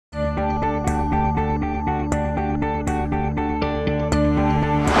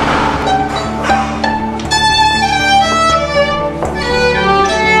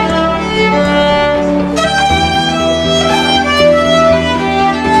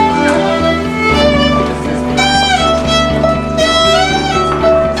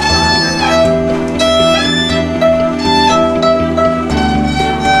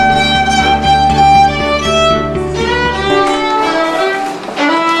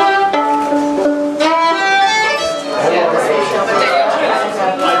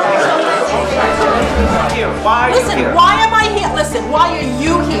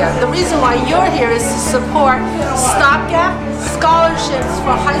support stopgap scholarships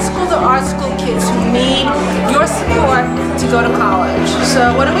for high school to art school kids who need your support to go to college.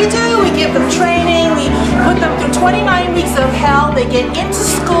 So what do? We give them training, we put them through 29 weeks of hell, they get into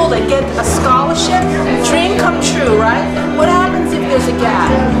school, they get a scholarship, dream come true, right? What happens if there's a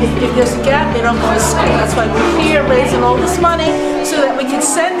gap? If there's a gap, they don't go to school. That's why we're here raising all this money so that we can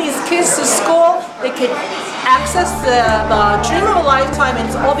send these kids to school, they could access the dream of a lifetime, and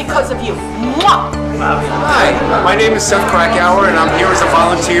it's all because of you. Mwah! Hi, my name is Seth Krakauer, and I'm here as a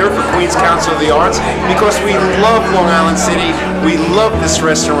volunteer for Queens Council of the Arts because we love Long Island City, we love this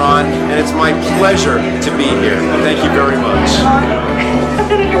restaurant, and it's my pleasure to be here. Thank you very much.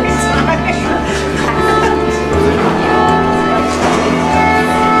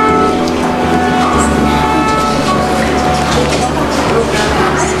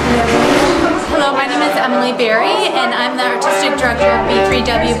 Barry, and I'm the Artistic Director of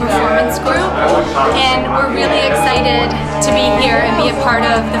B3W Performance Group, and we're really excited to be here and be a part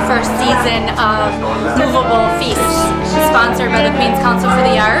of the first season of Moveable Feast, sponsored by the Queens Council for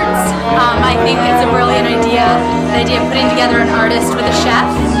the Arts. I think it's a brilliant idea, the idea of putting together an artist with a chef,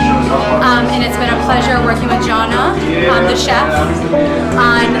 and it's been a pleasure working with Jonna, the chef,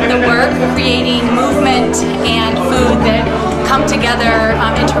 on the work, creating movement and food that come together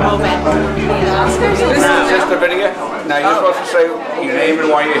interwoven. This is just a video. Now you're supposed to say your name and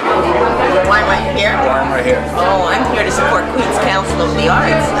why you're here. Why am I here? Why am I here? Oh, I'm here to support Queens Council of the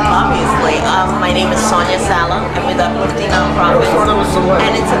Arts, obviously. My name is Sonia Sala. I'm with Uplifting Nonprofits.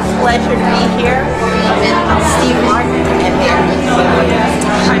 And it's a pleasure to be here with Steve Martin and Mary.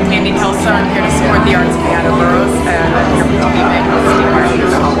 I'm Mandy Kelsa. I'm here to support the arts in the outer boroughs, and I'm here with Steve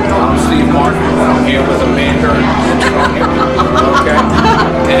Martin. I'm Steve Martin. I'm here with Amanda. Okay.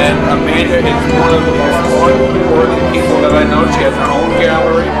 And Amanda is one of the most worthy people that I know. She has her own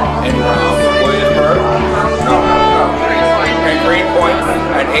gallery in Williamsburg. In Greenpoint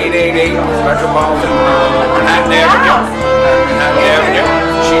at 888 Metropolitan Manhattan Avenue.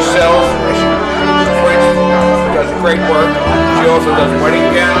 She sells, does great work. She also does wedding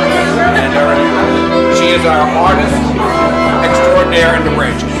gowns and everything. She is our artist extraordinaire in the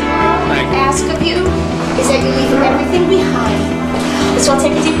branches. Thank you. Ask of you is that you're leaving everything behind. So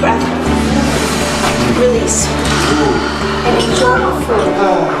take a deep breath. Release. And enjoy the food.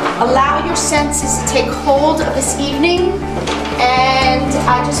 Allow your senses to take hold of this evening. And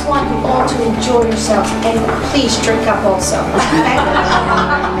I just want you all to enjoy yourselves. And please drink up also. Okay?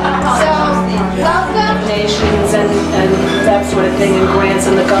 So, welcome. Donations and that sort of thing, and grants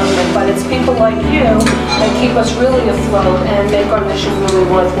in the government, but it's people like you that keep us really afloat and make our mission really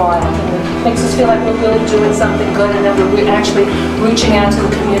worthwhile. And it makes us feel like we're really doing something good, and that we're actually reaching out to the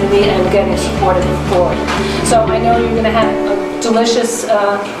community and getting supported and forward. So I know you're going to have a delicious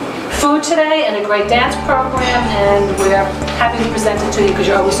food today and a great dance program, and we're happy to present it to you because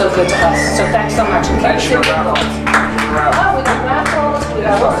you're always so good to us. So thanks so much. Thanks for raffles. Oh, we got raffles, we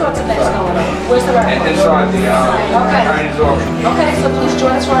got all sorts of things going on. Where's the raffle? Inside the Chinese auction. Okay, so please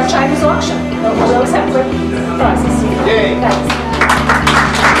join us for our Chinese auction. We always have good prizes. Yay! Thanks.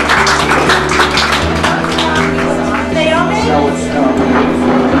 Naomi?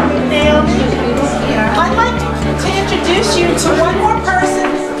 Naomi? I'd like to introduce you to one more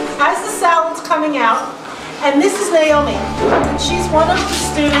person as the salad's coming out. And this is Naomi. She's one of the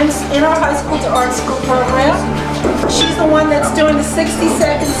students in our high school to art school program. She's the one that's doing the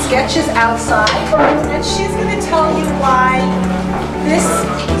 60-second sketches outside. And she's going to tell you why this...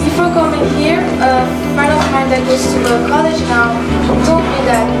 Before coming here, a friend of mine that goes to the college now told me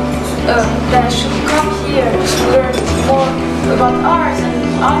that I should come here to learn more about art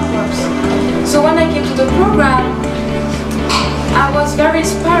and artworks. So when I came to the program, I was very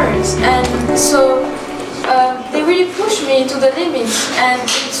inspired, and so they really pushed me to the limits and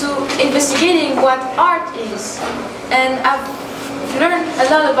into investigating what art is. And I've learned a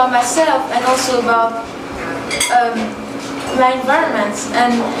lot about myself and also about my environment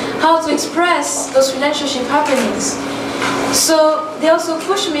and how to express those relationship happenings. So they also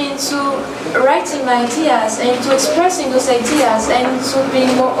pushed me into writing my ideas and into expressing those ideas and into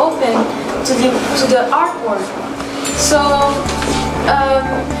being more open to the artwork. So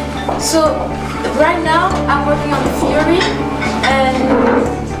right now I'm working on theory, and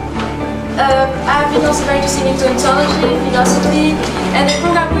I've been also very interested into ontology, philosophy, and the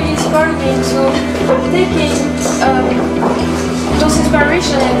program really inspired me to taking those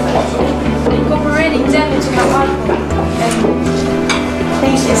inspirations and incorporating them into my artwork. And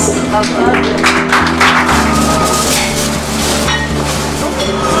thank you.